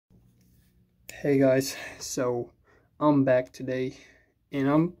Hey guys, so I'm back today and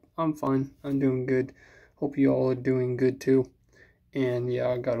I'm fine. I'm doing good. Hope you all are doing good too. And yeah,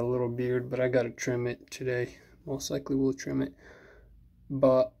 I got a little beard, but I gotta trim it today. Most likely will trim it.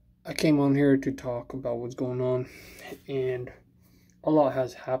 But I came on here to talk about what's going on, and a lot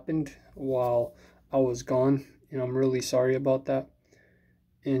has happened while I was gone, and I'm really sorry about that.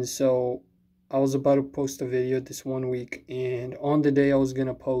 And so I was about to post a video this one week, and on the day I was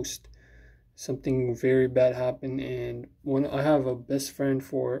gonna post, something very bad happened. And when I have a best friend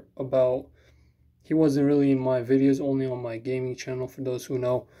for about, he wasn't really in my videos, only on my gaming channel for those who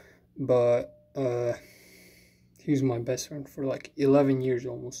know, but he was my best friend for like 11 years,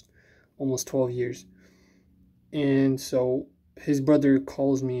 almost 12 years. And so his brother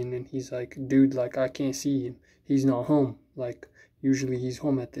calls me and then he's like, dude, like, I can't see him, he's not home, like usually he's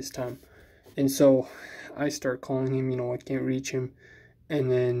home at this time. And so I start calling him, I can't reach him.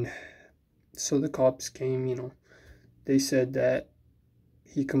 And then so the cops came, they said that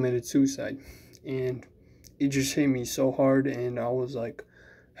he committed suicide. And it just hit me so hard, and I was like,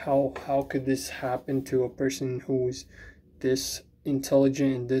 how could this happen to a person who was this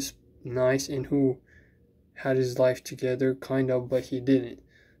intelligent and this nice and who had his life together, kind of, but he didn't.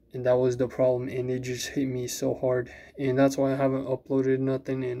 And that was the problem, and it just hit me so hard. And that's why I haven't uploaded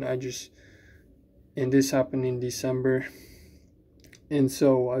nothing, and this happened in December. And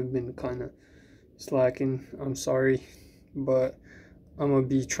so I've been kind of slacking. I'm sorry, but I'm gonna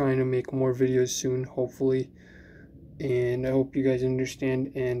be trying to make more videos soon, hopefully. And I hope you guys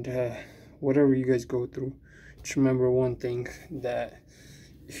understand. And whatever you guys go through, just remember one thing, that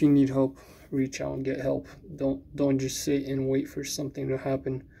if you need help, reach out and get help. Don't just sit and wait for something to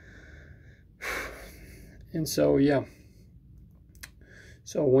happen. And so yeah,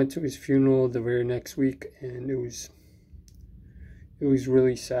 so I went to his funeral the very next week, and it was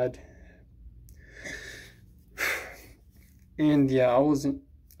really sad. And yeah, I wasn't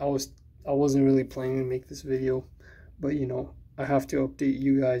really planning to make this video, but I have to update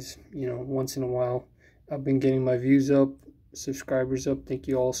you guys, once in a while. I've been getting my views up, subscribers up. Thank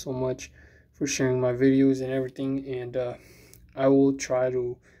you all so much for sharing my videos and everything. And I will try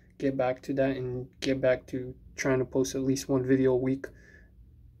to get back to that and get back to trying to post at least one video a week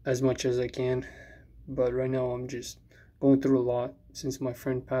as much as I can. But right now I'm just going through a lot since my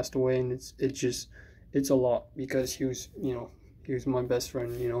friend passed away, and it's a lot, because he was my best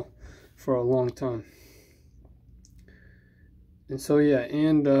friend, for a long time. And so yeah,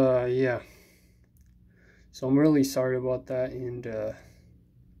 and yeah, so I'm really sorry about that. And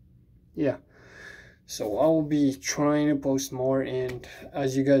yeah, so I will be trying to post more. And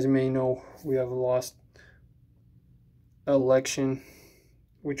as you guys may know, we have lost election,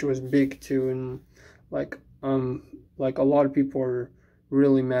 which was big too. And like a lot of people are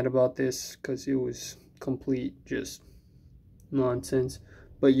really mad about this, because it was complete just nonsense.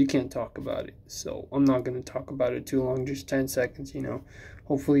 But you can't talk about it, so I'm not going to talk about it too long, just 10 seconds.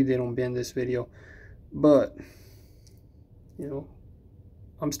 Hopefully they don't ban this video. But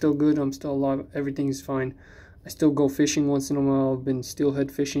I'm still good, I'm still alive, everything's fine. I still go fishing once in a while. I've been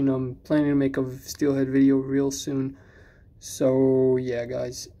steelhead fishing. I'm planning to make a steelhead video real soon. So yeah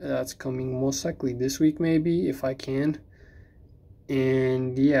guys, that's coming most likely this week, maybe, if I can.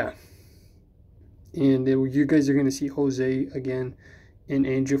 And yeah, and you guys are going to see Jose again and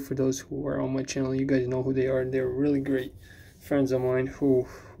Angel. For those who are on my channel, you guys know who they are. They're really great friends of mine who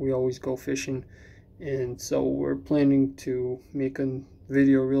we always go fishing. And so we're planning to make a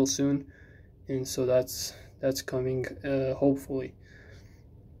video real soon, and so that's coming, hopefully.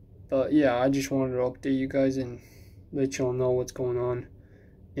 But yeah, I just wanted to update you guys and let y'all know what's going on,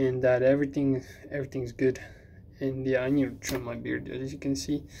 and that everything's good. And yeah, I need to trim my beard. As you can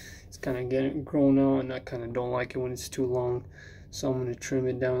see, it's kind of getting grown out, and I kind of don't like it when it's too long, so I'm going to trim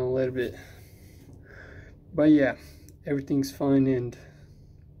it down a little bit. But yeah, everything's fine. And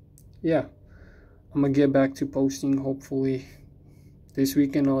yeah, I'm going to get back to posting. Hopefully this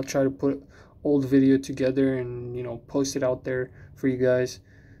weekend I'll try to put old video together and post it out there for you guys,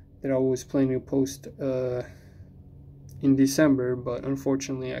 that I was planning to post in December, but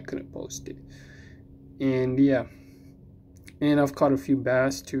unfortunately I couldn't post it. And yeah, and I've caught a few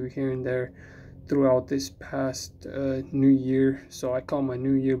bass too here and there throughout this past New Year. So I caught my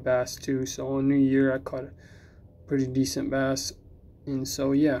New Year bass too. So on New Year I caught a pretty decent bass. And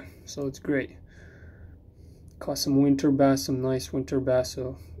so yeah, so it's great. Caught some winter bass, some nice winter bass.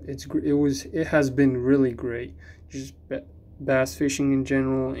 So it has been really great, just bass fishing in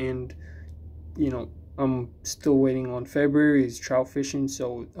general. And I'm still waiting on February's trout fishing,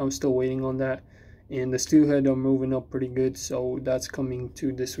 so I'm still waiting on that. And the steelhead are moving up pretty good, so that's coming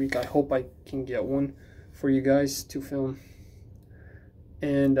to this week. I hope I can get one for you guys to film.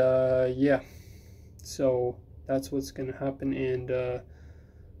 And yeah, so that's what's gonna happen. And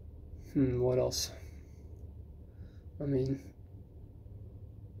what else? I mean,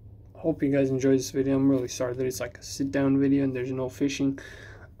 hope you guys enjoyed this video. I'm really sorry that it's like a sit down video and there's no fishing.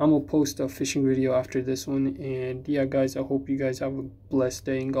 I'm gonna post a fishing video after this one. And yeah, guys, I hope you guys have a blessed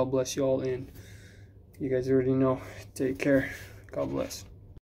day, and God bless you all. And you guys already know, take care. God bless.